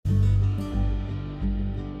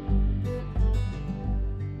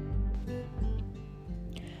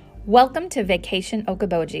Welcome to Vacation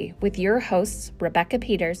Okoboji with your hosts Rebecca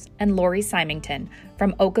Peters and Lori Symington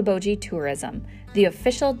from Okoboji Tourism, the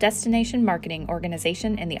official destination marketing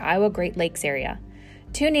organization in the Iowa Great Lakes area.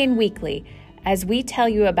 Tune in weekly as we tell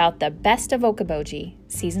you about the best of Okoboji,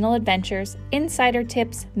 seasonal adventures, insider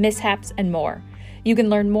tips, mishaps, and more. You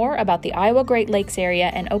can learn more about the Iowa Great Lakes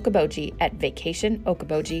area and Okoboji at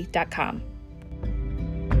vacationokoboji.com.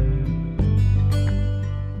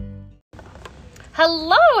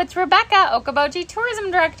 Hello, it's Rebecca, Okoboji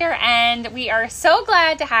Tourism Director, and we are so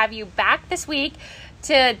glad to have you back this week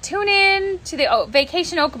to tune in to the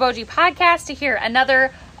Vacation Okoboji podcast to hear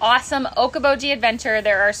another awesome Okoboji adventure.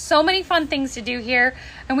 There are so many fun things to do here,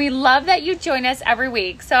 and we love that you join us every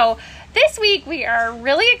week. So this week, we are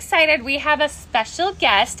really excited. We have a special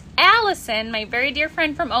guest, Allison, my very dear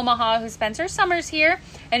friend from Omaha who spends her summers here,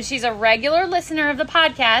 and she's a regular listener of the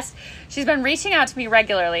podcast. She's been reaching out to me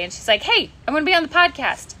regularly, and she's like, hey, I'm going to be on the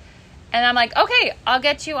podcast. And I'm like, okay, I'll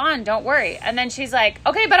get you on. Don't worry. And then she's like,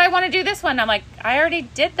 okay, but I want to do this one. I'm like, I already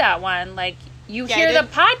did that one. Like, you hear the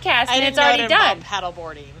podcast, and it's already done.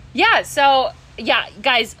 Paddleboarding. Yeah, so, yeah,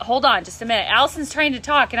 guys, hold on just a minute. Allison's trying to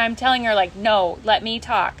talk, and I'm telling her, like, no, let me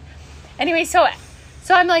talk. Anyway, so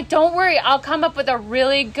I'm like, don't worry, I'll come up with a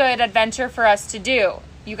really good adventure for us to do.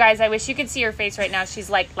 You guys, I wish you could see her face right now. She's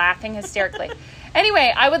like laughing hysterically.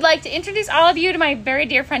 Anyway, I would like to introduce all of you to my very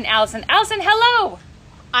dear friend, Allison. Allison, hello.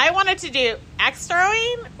 I wanted to do axe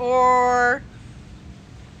throwing or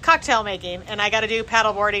cocktail making, and I got to do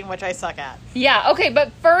paddleboarding, which I suck at. Yeah, okay,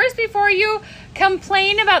 but first, before you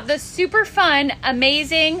complain about the super fun,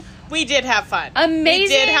 amazing... We did have fun. Amazing. We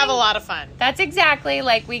did have a lot of fun. That's exactly,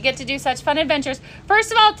 like, we get to do such fun adventures.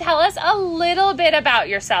 First of all, tell us a little bit about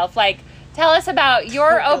yourself. Like, tell us about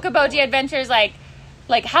your Okoboji adventures. Like,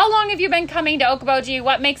 how long have you been coming to Okoboji?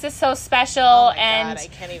 What makes it so special? Oh my and God, I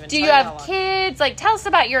can't even do you have kids? Like, tell us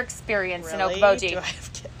about your experience in Okoboji.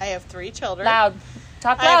 I have 3 children. Loud.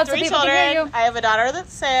 Talk loud so people can hear you. I have a daughter that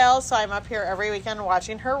sails, so I'm up here every weekend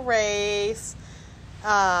watching her race.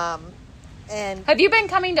 And have you been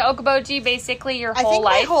coming to Okoboji basically your whole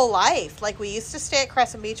life? I think my whole life. Like, we used to stay at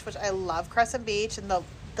Crescent Beach, which I love Crescent Beach, and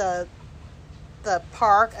the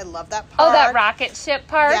park. I love that park. Oh, that rocket ship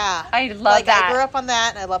park? Yeah. I love that. I grew up on that,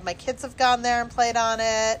 and I love my kids have gone there and played on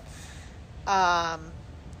it.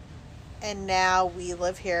 And now we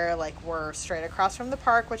live here, like, we're straight across from the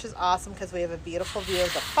park, which is awesome because we have a beautiful view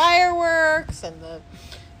of the fireworks and the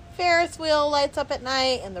Ferris wheel lights up at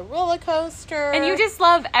night and the roller coaster. And you just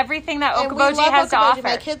love everything that Okoboji has to offer.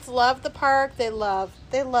 My kids love the park. They love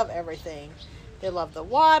everything. They love the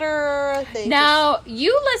water.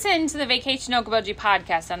 You listen to the Vacation Okoboji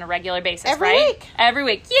podcast on a regular basis, every right? Week. Every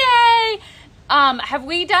week. Yay! Have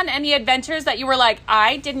we done any adventures that you were like,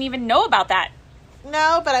 I didn't even know about that?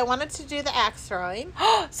 No, but I wanted to do the axe throwing.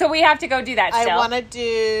 So we have to go do that still. I want to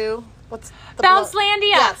do... What's the Bouncelandia.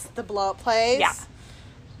 Yes, the blow-up place. Yeah.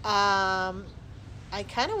 I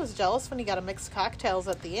kind of was jealous when you got to mix cocktails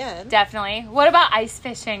at the end. Definitely. What about ice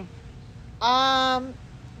fishing?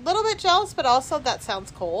 Little bit jealous, but also that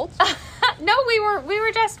sounds cold. No, we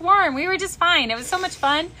were just warm. We were just fine. It was so much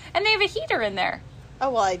fun, and they have a heater in there. Oh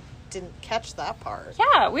well, I didn't catch that part.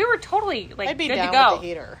 Yeah, we were totally I'd be good down to go. with the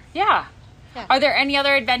heater. Yeah. Are there any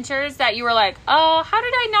other adventures that you were like, oh, how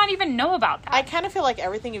did I not even know about that? I kind of feel like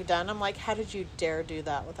everything you've done, I'm like, how did you dare do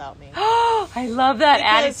that without me? I love that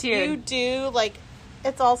because attitude. You do, like,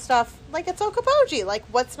 it's all stuff, like, it's Okoboji. Like,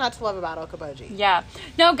 what's not to love about Okoboji? Yeah.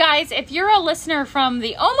 No, guys, if you're a listener from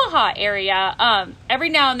the Omaha area, every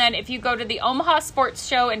now and then, if you go to the Omaha Sports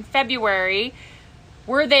Show in February,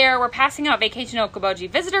 we're there. We're passing out Vacation Okoboji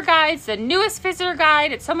visitor guides, the newest visitor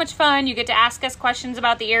guide. It's so much fun. You get to ask us questions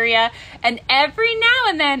about the area. And every now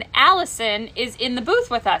and then, Allison is in the booth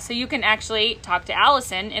with us. So you can actually talk to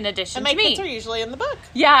Allison in addition to me. And my kids are usually in the book.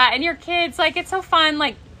 Yeah, and your kids, like, it's so fun.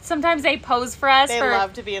 Like, sometimes they pose for us. They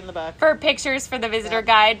love to be in the book. For pictures for the visitor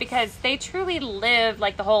guide because they truly live,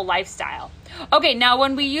 like, the whole lifestyle. Okay, now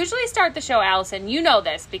when we usually start the show, Allison, you know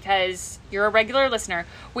this because you're a regular listener.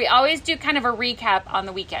 We always do kind of a recap on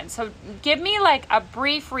the weekend. So give me like a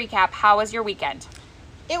brief recap. How was your weekend?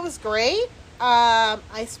 It was great.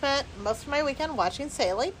 I spent most of my weekend watching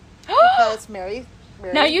sailing because Mary.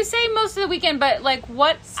 Now you say most of the weekend, but like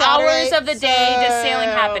what hours of the day does sailing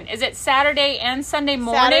happen? Is it Saturday and Sunday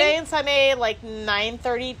morning? Saturday and Sunday, like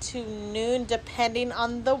 9:30 to noon, depending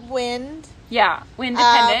on the wind. Yeah, wind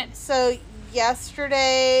dependent. So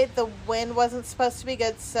yesterday, the wind wasn't supposed to be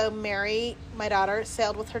good, so Mary, my daughter,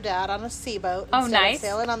 sailed with her dad on a seaboat. Oh, nice. Of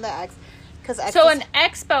sailing on the X. So an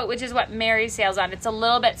X boat, which is what Mary sails on, it's a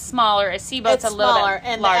little bit smaller. A C boat's a little bit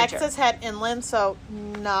and larger. The X's had inland, so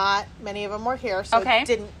not many of them were here, so it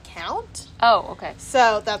didn't count. Oh, okay.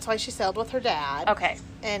 So that's why she sailed with her dad. Okay.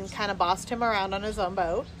 And kind of bossed him around on his own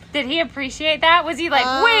boat. Did he appreciate that? Was he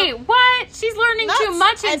like, wait, what? She's learning too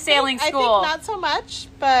much in sailing school. I think not so much,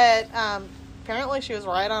 but apparently she was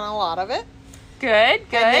right on a lot of it. Good. And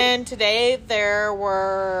then today there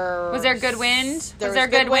were... Was there good wind? Was there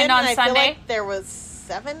good wind on Sunday? Sunday? I feel like there was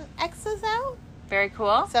 7 X's out. Very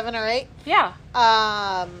cool. 7 or 8. Yeah.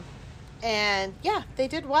 And yeah, they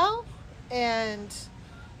did well.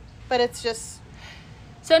 But it's just...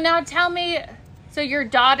 So now tell me, so your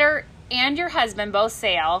daughter and your husband both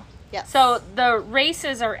sail. Yes. So the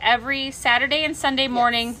races are every Saturday and Sunday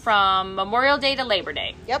morning from Memorial Day to Labor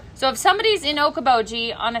Day. Yep. So if somebody's in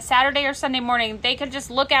Okoboji on a Saturday or Sunday morning, they could just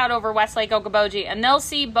look out over Westlake Okoboji and they'll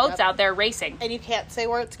see boats out there racing. And you can't say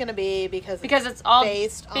where it's going to be because it's all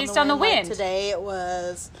based on the wind. Like today it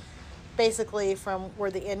was basically from where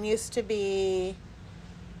the inn used to be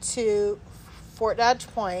to Fort Dodge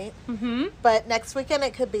Point. Mm-hmm. But next weekend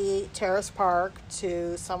it could be Terrace Park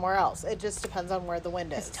to somewhere else. It just depends on where the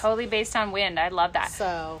wind is. It's totally based on wind. I love that.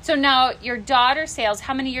 So now your daughter sails.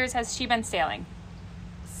 How many years has she been sailing?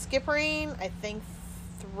 Skippering, I think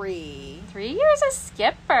 3. 3 years as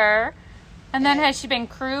skipper. And then has she been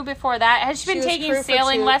crew before that? Has she been taking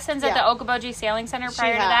sailing lessons at the Okoboji Sailing Center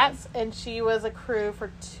prior to that? And she was a crew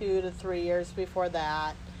for 2 to 3 years before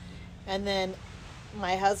that. And then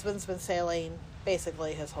my husband's been sailing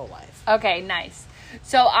basically his whole life. Okay, nice.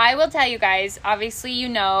 So I will tell you guys, obviously you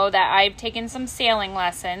know that I've taken some sailing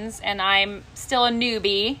lessons and I'm still a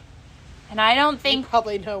newbie. And I don't think... You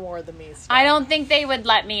probably know more than me still. I don't think they would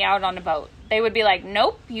let me out on a boat. They would be like,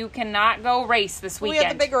 nope, you cannot go race this weekend. We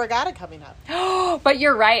have the big regatta coming up. But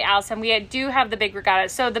you're right, Allison. We do have the big regatta.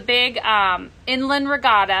 So the big inland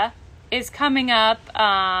regatta is coming up.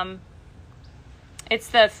 It's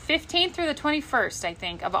the 15th through the 21st, I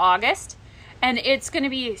think, of August. And it's going to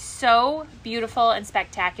be so beautiful and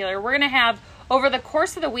spectacular. We're going to have, over the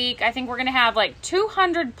course of the week, I think we're going to have like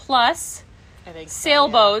 200 plus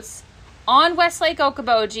sailboats on Westlake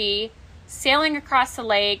Okoboji, sailing across the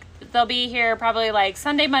lake. They'll be here probably like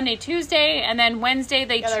Sunday, Monday, Tuesday, and then Wednesday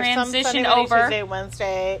they transition over. Tuesday,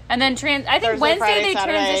 Wednesday. And then I think Thursday, Wednesday Friday, they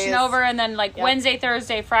Saturdays. transition over, and then like Wednesday,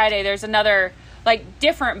 Thursday, Friday, there's another like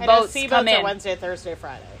different boats come in. Wednesday, Thursday,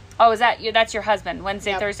 Friday. Oh, is that you? That's your husband?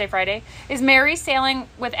 Wednesday, Thursday, Friday. Is Mary sailing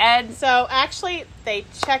with Ed? So actually, they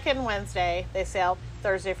check in Wednesday. They sail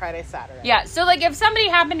Thursday, Friday, Saturday. Yeah. So like, if somebody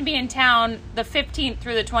happened to be in town the 15th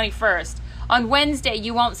through the 21st, on Wednesday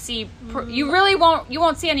you won't see. You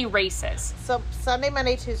won't see any races. So Sunday,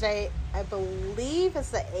 Monday, Tuesday, I believe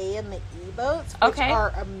is the A and the E boats, which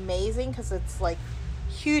are amazing because it's like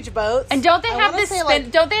huge boats. And don't they have the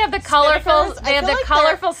don't they have the colorful? They have the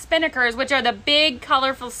colorful spinnakers, which are the big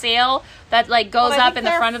colorful sail that like goes up in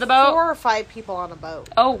the front of the boat. 4 or 5 people on a boat.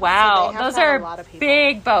 Oh wow, so those are a lot of people.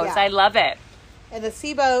 big boats. Yeah. I love it. And the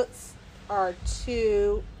sea boats are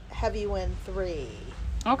 2, heavy wind 3.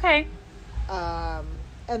 Okay.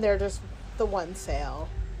 And they're just the one sail,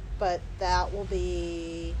 but that will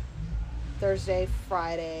be Thursday,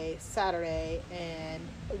 Friday, Saturday, and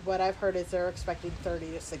what I've heard is they're expecting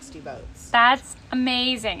 30 to 60 boats. That's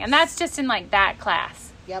amazing. And that's just in like that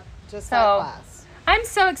class. Yep, just that class. I'm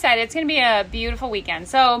so excited. It's going to be a beautiful weekend.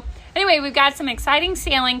 So anyway, we've got some exciting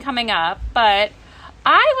sailing coming up, but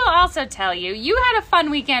I will also tell you, you had a fun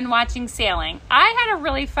weekend watching sailing. I had a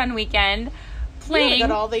really fun weekend playing. You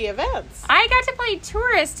got all the events. I got to play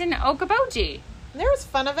tourist in Okoboji. There was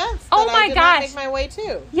fun events that I did not make my way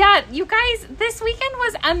to. Yeah, you guys, this weekend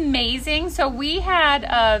was amazing. So we had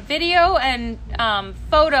a video and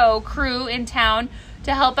photo crew in town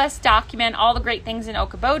to help us document all the great things in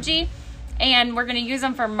Okoboji. And we're going to use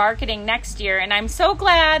them for marketing next year. And I'm so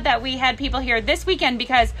glad that we had people here this weekend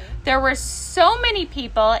because there were so many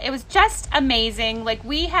people. It was just amazing. Like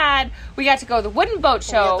we got to go to the Wooden Boat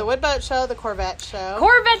Show. We had the Wood Boat Show, the Corvette Show.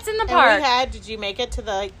 Corvettes in the park. And did you make it to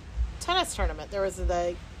the tennis tournament? There was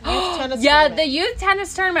the youth tennis tournament. Yeah, the youth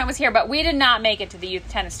tennis tournament was here, but we did not make it to the youth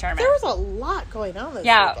tennis tournament. There was a lot going on this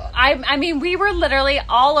weekend. I mean, we were literally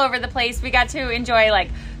all over the place. We got to enjoy like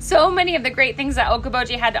so many of the great things that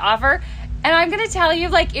Okoboji had to offer. And I'm going to tell you,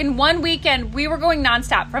 like, in one weekend, we were going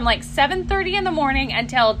nonstop from, like, 7:30 in the morning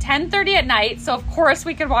until 10:30 at night. So, of course,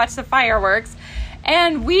 we could watch the fireworks.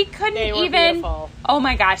 And we couldn't beautiful. Oh,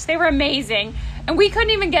 my gosh. They were amazing. And we couldn't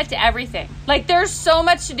even get to everything. Like, there's so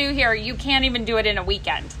much to do here. You can't even do it in a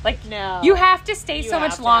weekend. Like, no. You have to stay so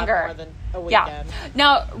much longer. a weekend. Yeah.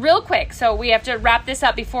 Now, real quick, so we have to wrap this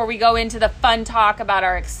up before we go into the fun talk about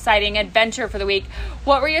our exciting adventure for the week.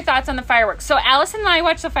 What were your thoughts on the fireworks? So Allison and I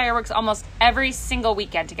watch the fireworks almost every single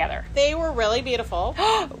weekend together. They were really beautiful.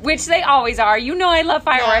 Which they always are. You know I love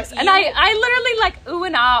fireworks. Yeah, and I literally like ooh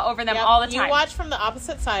and ah over them all the time. You watched from the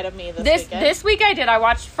opposite side of me this weekend. This week I did. I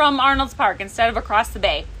watched from Arnold's Park instead of across the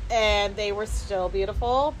bay. And they were still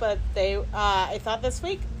beautiful, but I thought this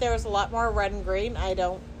week there was a lot more red and green.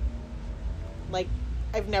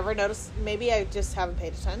 I've never noticed. Maybe I just haven't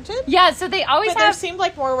paid attention. Yeah, so they always there seemed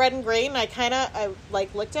like more red and green. I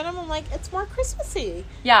looked at them. I'm like, it's more Christmassy.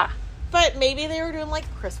 Yeah. But maybe they were doing like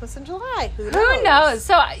Christmas in July. Who knows?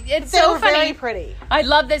 So it's so funny. Very pretty. I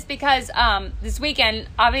love this because this weekend,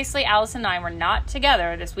 obviously, Allison and I were not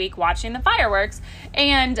together this week watching the fireworks.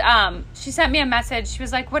 And she sent me a message. She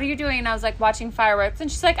was like, "What are you doing?" And I was like, "Watching fireworks."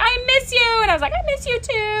 And she's like, "I miss you." And I was like, "I miss you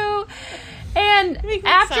too." And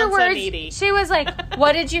afterwards, she was like,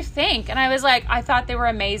 "What did you think?" And I was like, "I thought they were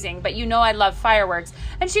amazing, but you know I love fireworks."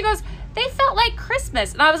 And she goes, "They felt like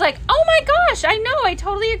Christmas." And I was like, "Oh my gosh, I know, I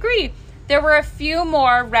totally agree." There were a few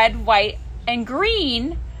more red, white, and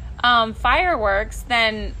green fireworks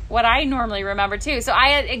than what I normally remember too. So I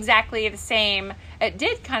had exactly the same. It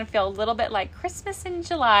did kind of feel a little bit like Christmas in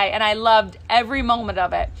July, and I loved every moment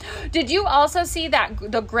of it. Did you also see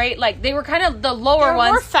the great, like, they were kind of the lower ones?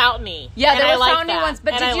 They were more fountainy. Yeah, they were fountainy ones.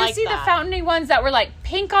 But did you see the fountainy ones that were like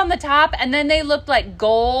pink on the top, and then they looked like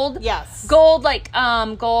gold? Yes. Gold, like,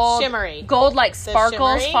 gold. Shimmery. Gold, like,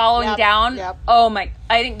 sparkles following down. Yep. Oh my,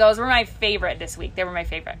 I think those were my favorite this week. They were my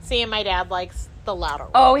favorite. See, my dad likes the louder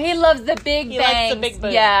ones. Oh, he loves the big bangs. He likes the big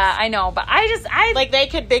booms. Yeah, I know. But I like, they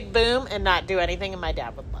could big boom and not do anything, and my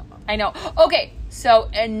dad would love them. I know. Okay, so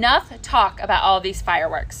enough talk about all these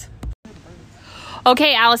fireworks.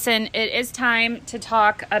 Okay, Allison, it is time to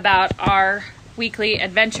talk about our weekly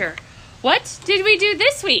adventure. What did we do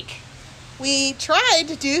this week? We tried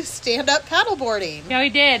to do stand-up paddleboarding. Yeah, we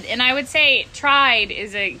did. And I would say tried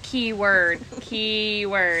is a key word. Key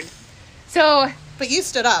word. So... But you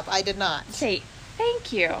stood up. I did not. Say,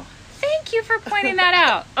 thank you. Thank you for pointing that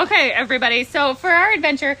out. Okay, everybody. So for our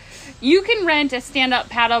adventure, you can rent a stand-up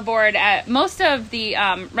paddleboard at most of the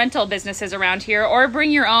rental businesses around here, or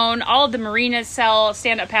bring your own. All of the marinas sell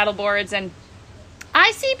stand-up paddleboards, and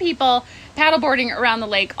I see people paddleboarding around the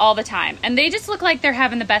lake all the time, and they just look like they're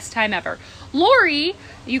having the best time ever. Lori,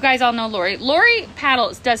 you guys all know Lori. Lori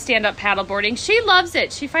does stand-up paddleboarding. She loves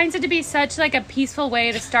it. She finds it to be such like a peaceful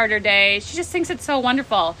way to start her day. She just thinks it's so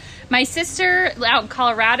wonderful. My sister out in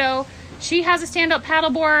Colorado, she has a stand-up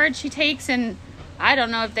paddleboard she takes, and I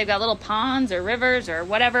don't know if they've got little ponds or rivers or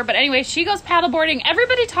whatever, but anyway, she goes paddleboarding.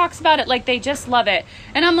 Everybody talks about it like they just love it.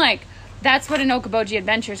 And I'm like, that's what an Okoboji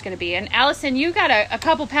adventure is going to be. And Allison, you got a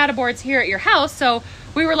couple paddleboards here at your house, so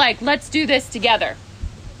we were like, let's do this together.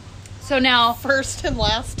 So now, first and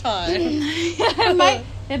last time.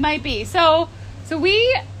 it might be. So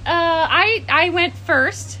we I went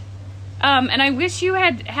first, and I wish you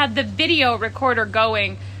had the video recorder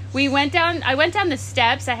going. I went down the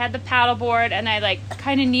steps. I had the paddleboard, and I like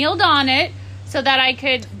kind of kneeled on it so that I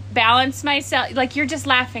could balance myself. Like, you're just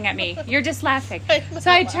laughing at me. You're just laughing.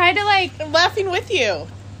 So I tried to I'm laughing with you.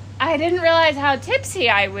 I didn't realize how tipsy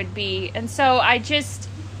I would be, and so I just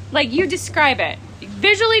you describe it.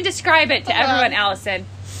 Visually describe it to everyone, Allison.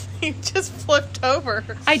 You just flipped over.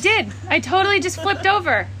 I did. I totally just flipped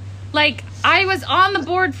over. Like, I was on the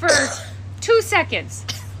board for 2 seconds.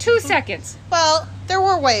 2 seconds. Well, there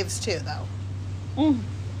were waves too, though.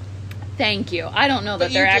 Thank you. I don't know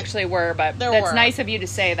that there actually were, but that's nice of you to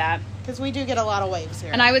say that. Because we do get a lot of waves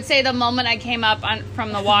here. And I would say the moment I came up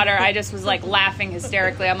from the water, I just was like laughing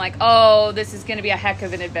hysterically. I'm like, oh, this is going to be a heck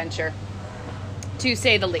of an adventure, to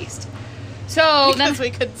say the least. So because we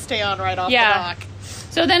couldn't stay on right off the dock.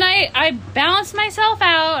 So then I balanced myself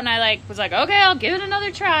out, and I was like, okay, I'll give it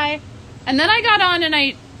another try. And then I got on, and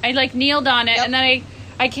I kneeled on it, and then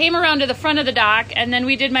I came around to the front of the dock, and then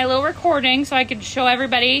we did my little recording so I could show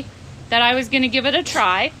everybody that I was going to give it a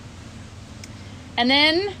try. And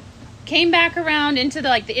then came back around into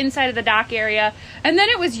the inside of the dock area, and then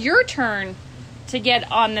it was your turn to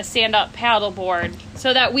get on the stand-up paddleboard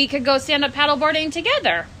so that we could go stand-up paddleboarding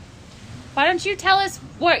together. Why don't you tell us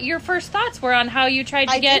what your first thoughts were on how you tried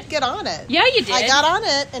to I did get on it. Yeah, you did. I got on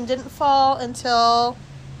it and didn't fall until...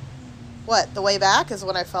 What, the way back is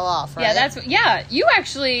when I fell off, right? Yeah,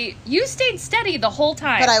 you stayed steady the whole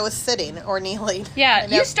time. But I was sitting or kneeling. Yeah,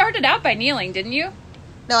 you started out by kneeling, didn't you?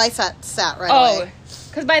 No, I sat right away. Oh,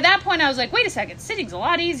 because by that point I was like, wait a second, sitting's a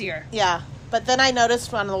lot easier. Yeah, but then I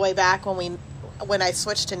noticed on the way back when when I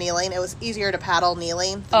switched to kneeling, it was easier to paddle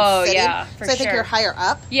kneeling than Oh, sitting. yeah, for So I think sure. you're higher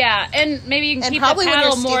up. Yeah, and maybe you can And keep the probably when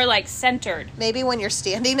paddle you're more, like, centered. Maybe when you're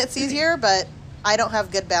standing, it's easier, but I don't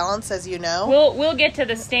have good balance, as you know. We'll get to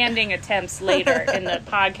the standing attempts later in the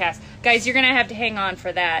podcast. Guys, you're going to have to hang on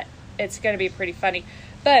for that. It's going to be pretty funny.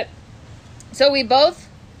 But, so we both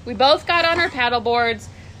got on our paddle boards,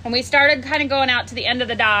 and we started kind of going out to the end of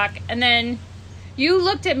the dock, and then you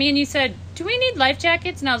looked at me and you said, do we need life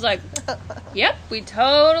jackets? And I was like, yep, we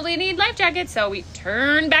totally need life jackets. So we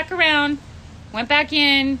turned back around, went back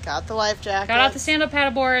in, Got the life jacket. got off the stand-up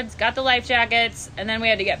paddle boards, got the life jackets, and then we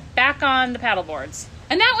had to get back on the paddle boards.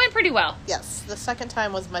 And that went pretty well. Yes, the second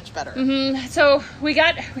time was much better. So we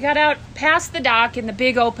got out past the dock in the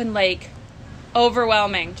big open lake.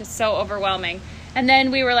 Overwhelming, just so overwhelming. And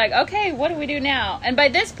then we were like, okay, what do we do now? And by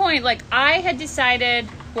this point, like, I had decided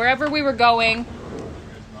wherever we were going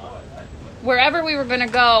to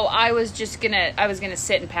go, I was gonna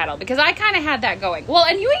sit and paddle, because I kind of had that going. Well,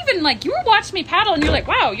 and you even, like, you were watching me paddle, and you're like,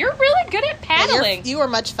 wow, you're really good at paddling. You were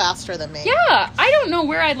much faster than me. Yeah, I don't know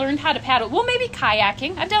where I learned how to paddle. Well, maybe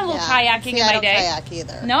kayaking. I've done a little kayaking in I my don't day. kayak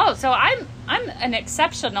either. No, so I'm an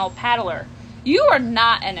exceptional paddler. You are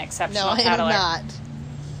not an exceptional No, I am paddler. not.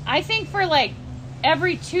 I think for, like,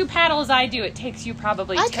 every 2 paddles I do, it takes you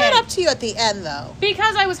probably 10. I caught up to you at the end, though.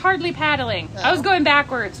 Because I was hardly paddling. Oh. I was going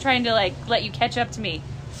backwards, trying to, like, let you catch up to me.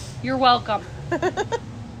 You're welcome.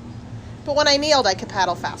 But when I kneeled, I could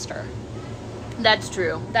paddle faster. That's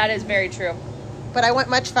true. That is very true. But I went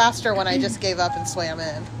much faster when I just gave up and swam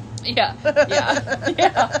in. Yeah.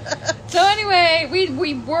 So anyway,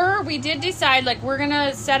 we did decide, like, we're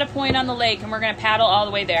gonna set a point on the lake and we're gonna paddle all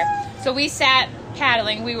the way there. So we sat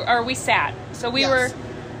paddling. We sat. So we Yes.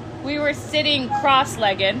 were sitting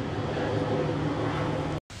cross-legged.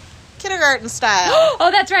 Kindergarten style.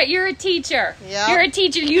 Oh, that's right. You're a teacher. Yep. You're a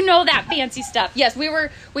teacher. You know that fancy stuff. Yes,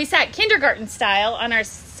 we sat kindergarten style on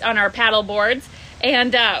our paddle boards,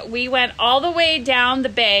 and we went all the way down the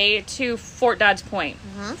bay to Fort Dodge Point.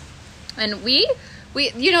 Mm-hmm. And we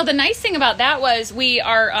the nice thing about that was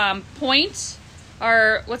our point,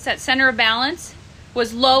 what's that, center of balance,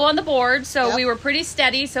 was low on the board, so Yep. we were pretty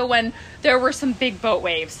steady. So when there were some big boat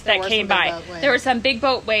waves that came by, there were some big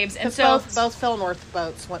boat waves, and so both Philnorth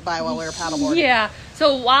boats went by while we were paddleboarding. yeah.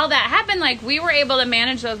 So while that happened, like, we were able to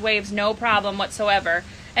manage those waves no problem whatsoever.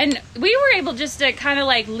 And we were able just to kind of,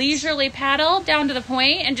 like, leisurely paddle down to the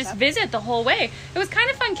point and just visit the whole way. It was kind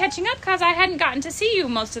of fun catching up because I hadn't gotten to see you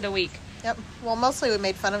most of the week. Yep. Well, mostly we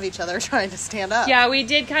made fun of each other trying to stand up. Yeah, we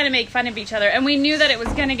did kind of make fun of each other. And we knew that it was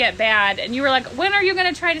going to get bad. And you were like, when are you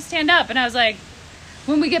going to try to stand up? And I was like,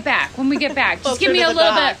 when we get back. Just give me a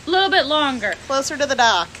little bit longer. Closer to the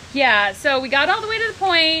dock. Yeah, so we got all the way to the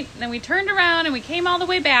point, and then we turned around and we came all the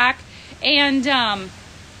way back. And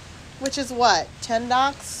which is what? 10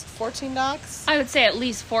 docks? 14 docks? I would say at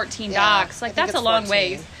least 14 Yeah, docks. I Like, think that's a it's long 14.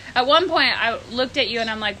 ways. At one point, I looked at you and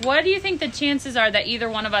I'm like, what do you think the chances are that either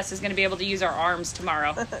one of us is going to be able to use our arms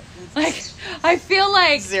tomorrow? Like, I feel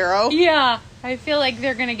like... 0. Yeah. I feel like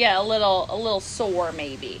they're going to get a little sore,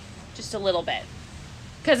 maybe. Just a little bit.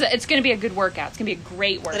 Because it's going to be a good workout. It's going to be a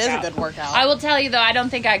great workout. It is a good workout. I will tell you, though, I don't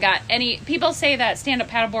think I got any... People say that stand-up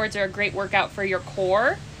paddleboards are a great workout for your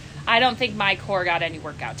core. I don't think my core got any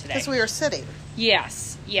workout today. Because we were sitting.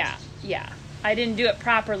 Yes. Yeah. I didn't do it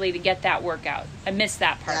properly to get that workout. I missed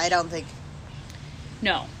that part. Yeah, I don't think...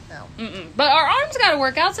 No. No. Mm-mm. But our arms got to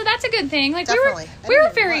work out, so that's a good thing. Like, Definitely.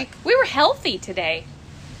 we were healthy today.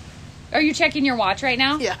 Are you checking your watch right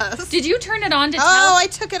now? Yes. Did you turn it on to tell? Oh, I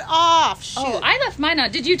took it off. Shoot. Oh, I left mine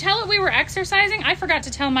on. Did you tell it we were exercising? I forgot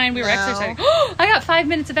to tell mine we were No. exercising. I got 5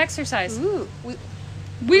 minutes of exercise. Ooh.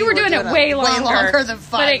 We were doing it way longer. Way longer than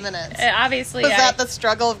 5 but minutes. Obviously, Was that the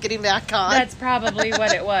struggle of getting back on? That's probably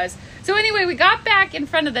what it was. So anyway, we got back in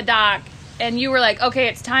front of the dock, and you were like, okay,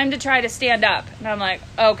 it's time to try to stand up. And I'm like,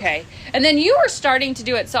 okay. And then you were starting to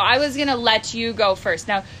do it, so I was going to let you go first.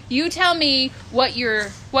 Now, you tell me what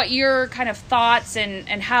your kind of thoughts and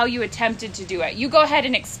how you attempted to do it. You go ahead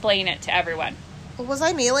and explain it to everyone. Was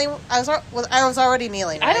I kneeling? I was already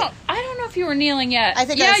kneeling, right? I don't know if you were kneeling yet. I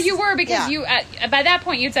think you were, because you by that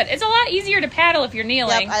point you'd said it's a lot easier to paddle if you're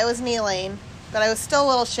kneeling. Yep, I was kneeling, but I was still a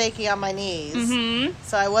little shaky on my knees. Mm-hmm.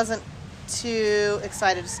 So I wasn't too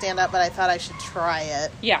excited to stand up, but I thought I should try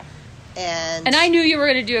it. Yeah. And I knew you were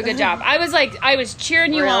going to do a good job. I was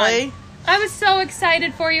cheering you Really? on. I was so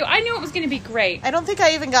excited for you. I knew it was going to be great. I don't think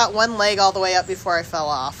I even got one leg all the way up before I fell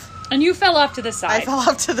off. And you fell off to the side. I fell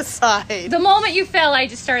off to the side. The moment you fell, I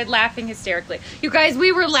just started laughing hysterically. You guys,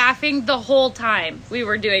 we were laughing the whole time we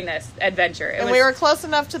were doing this adventure. We were close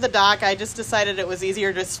enough to the dock, I just decided it was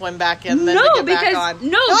easier to swim back in than to get back on.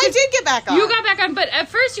 No, I did get back on. You got back on, but at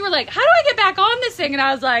first you were like, how do I get back on this thing? And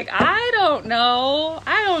I was like, I don't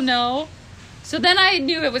know. So then I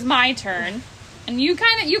knew it was my turn. And you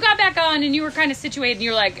got back on and you were kind of situated and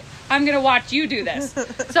you were like, I'm going to watch you do this.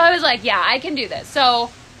 So I was like, yeah, I can do this. So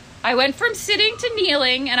I went from sitting to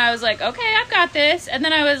kneeling, and I was like, okay, I've got this. And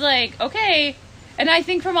then I was like, okay. And I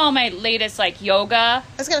think from all my latest, like, yoga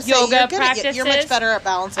practices. You're much better at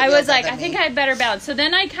balance. I was like, I think I had better balance. So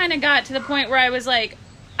then I kind of got to the point where I was like,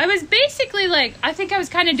 I was basically like, I think I was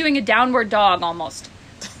kind of doing a downward dog almost.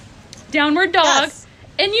 Downward dog. Yes.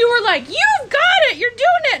 And you were like, you got it. You're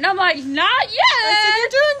doing it. And I'm like, not yet. I said, you're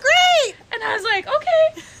doing great. And I was like,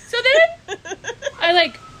 okay. So then I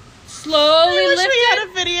like slowly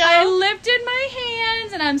I lifted my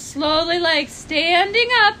hands and I'm slowly like standing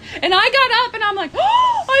up and I got up and I'm like,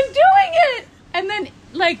 oh, I'm doing it. And then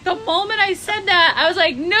like the moment I said that, I was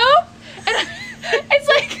like, nope. And it's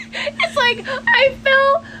like I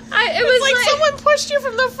fell. It was like someone pushed you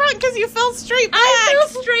from the front because you fell straight back. I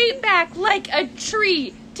fell straight back like a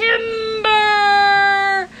tree. Timber.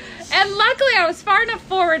 And luckily I was far enough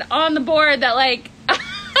forward on the board that like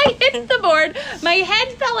I hit the board. My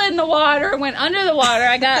head fell in the water, went under the water.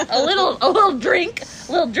 I got a little drink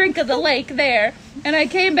of the lake there. And I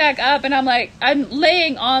came back up and I'm like, I'm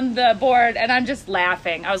laying on the board and I'm just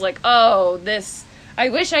laughing. I was like, oh, this, I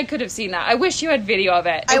wish I could have seen that. I wish you had video of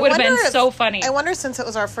it. It would have been so funny. I wonder, since it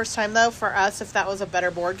was our first time though, for us, if that was a better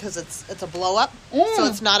board because it's a blow up. So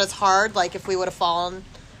it's not as hard, like if we would have fallen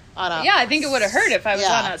on a... Yeah, I think it would have hurt if I was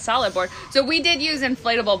on a solid board. So we did use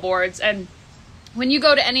inflatable boards, and when you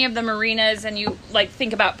go to any of the marinas and you like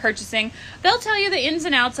think about purchasing, they'll tell you the ins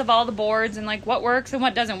and outs of all the boards and like what works and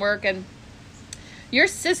what doesn't work. And your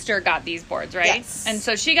sister got these boards, right? Yes. And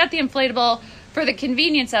so she got the inflatable for the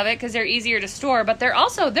convenience of it because they're easier to store, but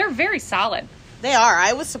they're very solid. They are.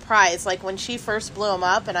 I was surprised. Like when she first blew them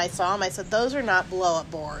up and I saw them, I said, those are not blow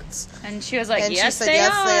up boards. And she was like, and yes, she said,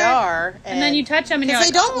 yes, they are. And then you touch them and you're like,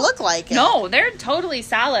 they don't look like it. No, they're totally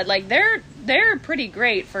solid. Like they're pretty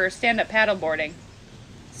great for stand-up paddleboarding.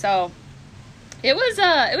 So it was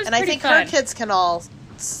and I think fun. her kids can all,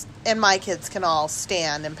 and my kids can all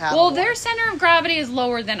stand and paddle. Well, their center of gravity is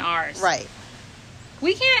lower than ours. Right.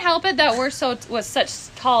 We can't help it that we're such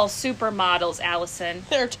tall supermodels, Allison.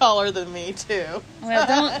 They're taller than me too.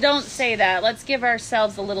 Well, don't say that. Let's give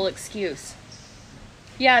ourselves a little excuse.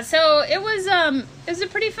 Yeah, so it was a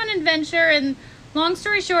pretty fun adventure, and long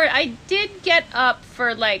story short, I did get up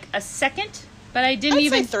for like a second, but I didn't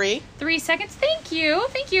even say 3 seconds. Thank you.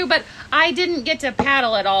 But I didn't get to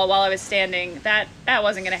paddle at all while I was standing. That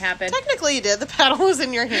wasn't going to happen. Technically, you did. The paddle was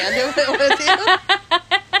in your hand. It went with you.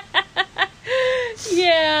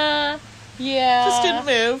 Yeah. Just didn't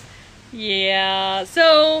move. Yeah.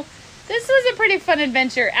 So this was a pretty fun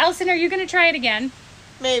adventure. Allison, are you going to try it again?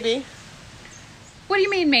 Maybe. What do you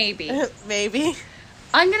mean maybe? Maybe.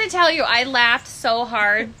 I'm going to tell you, I laughed so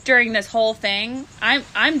hard during this whole thing.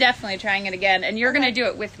 I'm definitely trying it again, and you're going to do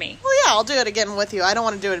it with me. Well, yeah, I'll do it again with you. I don't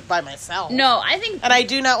want to do it by myself. No, I think... And I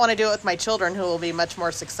do not want to do it with my children, who will be much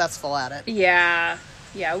more successful at it. Yeah,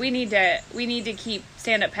 we need to keep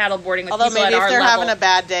stand-up paddleboarding with Although people at maybe our if they're level. having a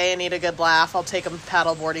bad day and need a good laugh, I'll take them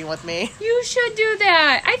paddleboarding with me. You should do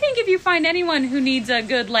that. I think if you find anyone who needs a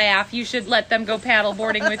good laugh, you should let them go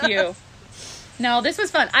paddleboarding with you. No, this was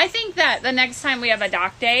fun. I think that the next time we have a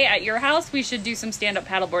dock day at your house, we should do some stand-up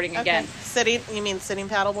paddleboarding again. You mean sitting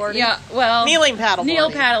paddleboarding? Yeah, well... Kneeling paddleboarding. Kneel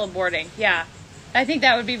paddleboarding, yeah. I think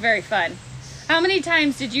that would be very fun. How many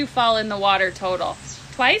times did you fall in the water total?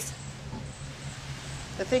 Twice?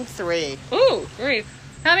 I think 3. Ooh, 3.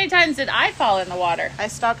 How many times did I fall in the water? I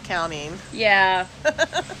stopped counting. Yeah.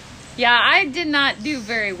 Yeah, I did not do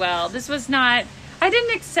very well. This was not... I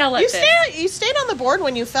didn't excel at this. You stayed on the board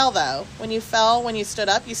when you fell, though. When you stood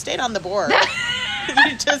up, you stayed on the board.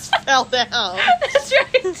 You just fell down. That's right.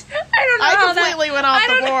 I don't know I completely went off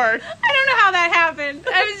the board. I don't know how that happened.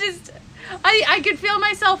 I was just... I could feel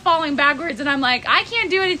myself falling backwards, and I'm like, I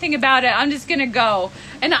can't do anything about it. I'm just going to go.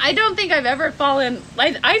 And I don't think I've ever fallen...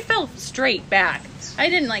 I fell straight back. I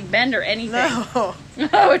didn't, bend or anything. No.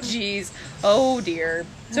 Oh, jeez. Oh, dear.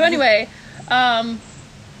 So anyway...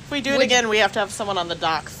 If we do it again, we have to have someone on the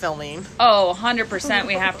dock filming. Oh, 100%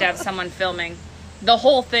 we have to have someone filming. The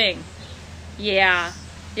whole thing. Yeah.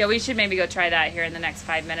 Yeah, we should maybe go try that here in the next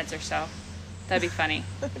 5 minutes or so. That'd be funny.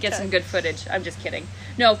 Get some good footage. I'm just kidding.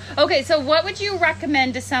 No. Okay, so what would you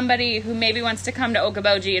recommend to somebody who maybe wants to come to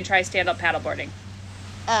Okoboji and try stand-up paddleboarding?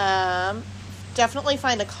 Definitely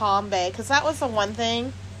find a calm bay, because that was the one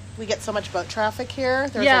thing. We get so much boat traffic here.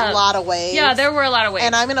 There's Yeah. a lot of waves. Yeah, there were a lot of waves.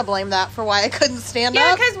 And I'm going to blame that for why I couldn't stand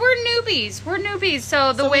Yeah, up. because we're newbies.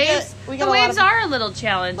 So the So we waves, get the a lot waves of- are a little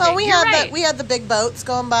challenging. Well, we You're had right. we had the big boats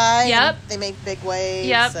going by. Yep. And they make big waves.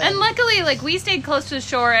 Yep. And luckily, like, we stayed close to the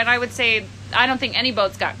shore, and I would say I don't think any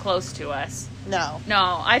boats got close to us. No.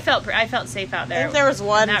 No, I felt safe out I there. think there was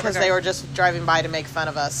one in that because regard. they were just driving by to make fun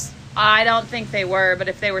of us. I don't think they were, but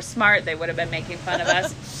if they were smart, they would have been making fun of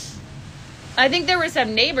us. I think there were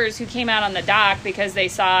some neighbors who came out on the dock because they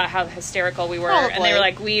saw how hysterical we were, and they Probably. were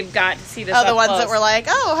like, "We've got to see this." Oh, up the ones close. that were like,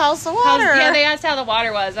 "Oh, how's the water?" Yeah, they asked how the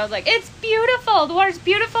water was. I was like, "It's beautiful. The water's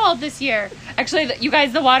beautiful this year." Actually, you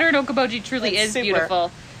guys, the water in Okoboji truly It's is super.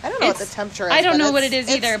 beautiful. I don't know what It's- the temperature is. I don't but know what it it's-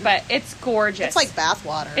 is either, but it's gorgeous. It's like bath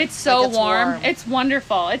water. It's so Like, it's warm. It's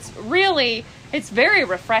wonderful. It's very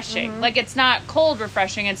refreshing. Mm-hmm. Like, it's not cold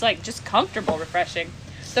refreshing. It's like just comfortable refreshing.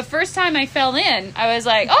 The first time I fell in, I was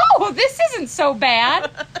like, "Oh, this isn't so bad."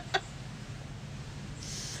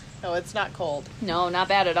 No, it's not cold. No, not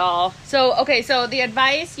bad at all. So the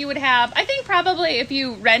advice you would have, I think probably if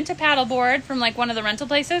you rent a paddleboard from like one of the rental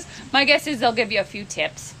places, my guess is they'll give you a few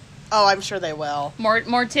tips. Oh, I'm sure they will.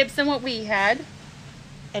 More tips than what we had.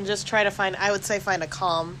 And just try to find, I would say, find a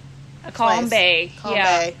calm. A calm Place. bay. Calm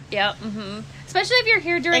yeah. bay. Yep. Mm-hmm. Especially if you're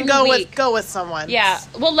here during And the go week. with someone. Yeah.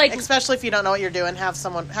 Well, like, Especially if you don't know what you're doing, have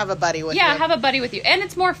a buddy with you. yeah, have a buddy with you. And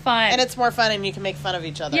it's more fun. And it's more fun, and you can make fun of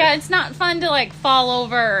each other. Yeah, it's not fun to like fall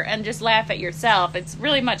over and just laugh at yourself. It's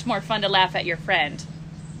really much more fun to laugh at your friend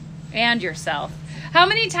and yourself. How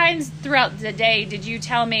many times throughout the day did you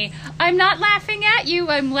tell me, "I'm not laughing at you,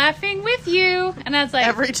 I'm laughing with you"? And I was like,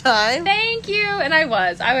 Every time. "Thank you." And I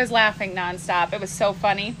was laughing nonstop. It was so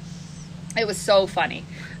funny. It was so funny.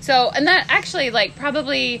 So, and that actually, like,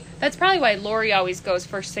 that's probably why Lori always goes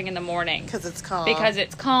first thing in the morning. Because it's calm. Because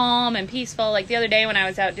it's calm and peaceful. Like the other day when I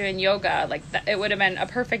was out doing yoga, like it would have been a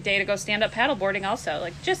perfect day to go stand up paddleboarding also.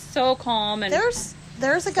 Like just so calm and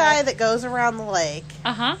There's a guy that goes around the lake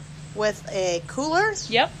uh-huh. with a cooler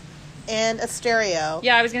Yep. and a stereo.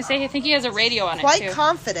 Yeah, I was going to say I think he has a radio on Quite it too.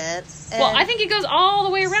 confident. And Well, I think he goes all the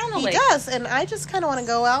way around the he lake. does, and I just kind of want to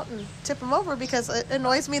go out and tip him over because it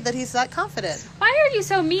annoys me that he's that confident. Why are you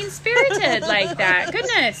so mean-spirited like that?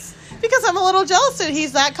 Goodness. Because I'm a little jealous that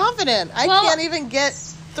he's that confident. I Well, can't even get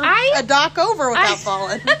I- a dock over without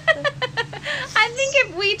falling. I think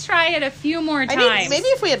if we try it a few more I times. mean, maybe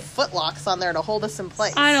if we had footlocks on there to hold us in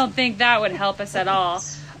place. I don't think that would help us at all.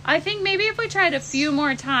 I think maybe if we tried a few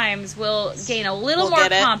more times, we'll gain a little We'll more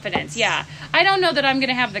get it. confidence. Yeah. I don't know that I'm going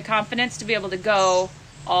to have the confidence to be able to go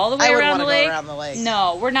all the way I would around wanna the go lake. around the lake.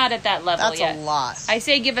 No, we're not at that level That's yet. a lot. I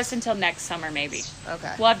say give us until next summer, maybe.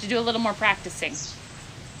 Okay. We'll have to do a little more practicing.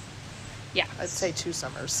 Yeah. I'd say 2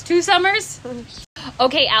 summers. 2 summers?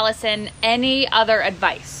 Okay, Allison, any other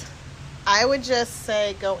advice? I would just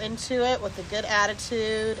say go into it with a good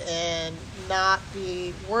attitude and not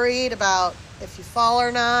be worried about if you fall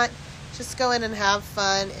or not. Just go in and have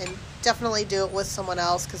fun, and definitely do it with someone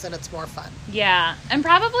else because then it's more fun. Yeah. And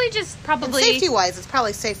probably And safety-wise, it's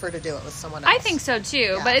probably safer to do it with someone else. I think so too,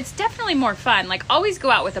 Yeah. but it's definitely more fun. Like always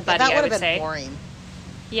go out with a buddy, That I would would have been say. boring.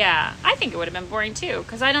 Yeah, I think it would have been boring too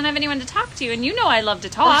because I don't have anyone to talk to, and you know I love to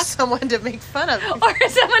Or talk. someone to make fun of. Or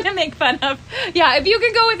someone to make fun of. Yeah, if you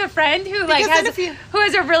could go with a friend who like Because then has who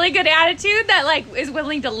has a really good attitude that like is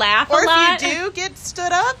willing to laugh Or a lot. if you do get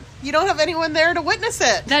stood up, you don't have anyone there to witness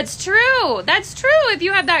it. That's true. That's true. If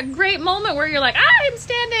you have that great moment where you're like, I'm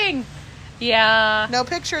standing. Yeah. No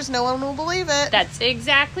pictures, no one will believe it. That's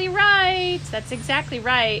exactly right. That's exactly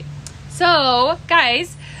right. So,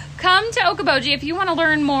 guys, come to Okoboji if you want to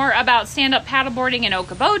learn more about stand-up paddleboarding in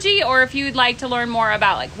Okoboji, or if you'd like to learn more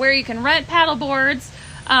about like where you can rent paddleboards.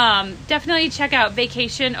 Definitely check out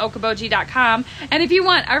vacationokoboji.com. And if you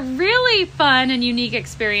want a really fun and unique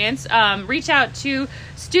experience, reach out to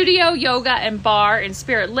Studio Yoga and Bar in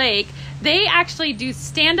Spirit Lake. They actually do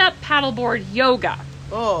stand-up paddleboard yoga.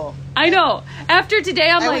 Oh. I know. After today,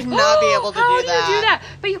 I'm I like, would not be "Oh, able to how do do you do that." that?"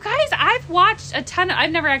 But you guys, I've watched a ton.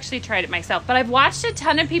 I've never actually tried it myself, but I've watched a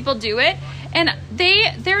ton of people do it, and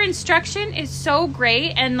their instruction is so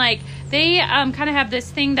great, and like they kind of have this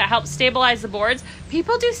thing that helps stabilize the boards.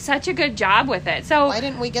 People do such a good job with it. So Why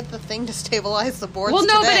didn't we get the thing to stabilize the boards well,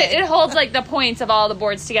 no, today? but it holds like the points of all the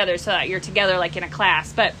boards together, so that you're together like in a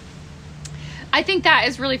class, but. I think that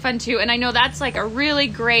is really fun too, and I know that's like a really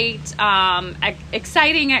great,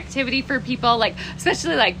 exciting activity for people, like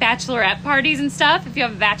especially like bachelorette parties and stuff. If you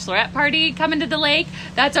have a bachelorette party coming to the lake,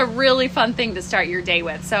 that's a really fun thing to start your day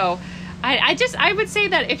with. So, I would say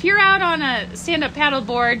that if you're out on a stand-up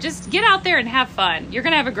paddleboard, just get out there and have fun. You're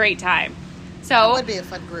gonna have a great time. So That would be a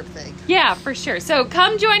fun group thing. yeah, for sure. So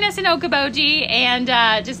come join us in Okoboji and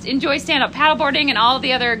just enjoy stand-up paddleboarding and all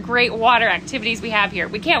the other great water activities we have here.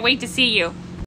 We can't wait to see you.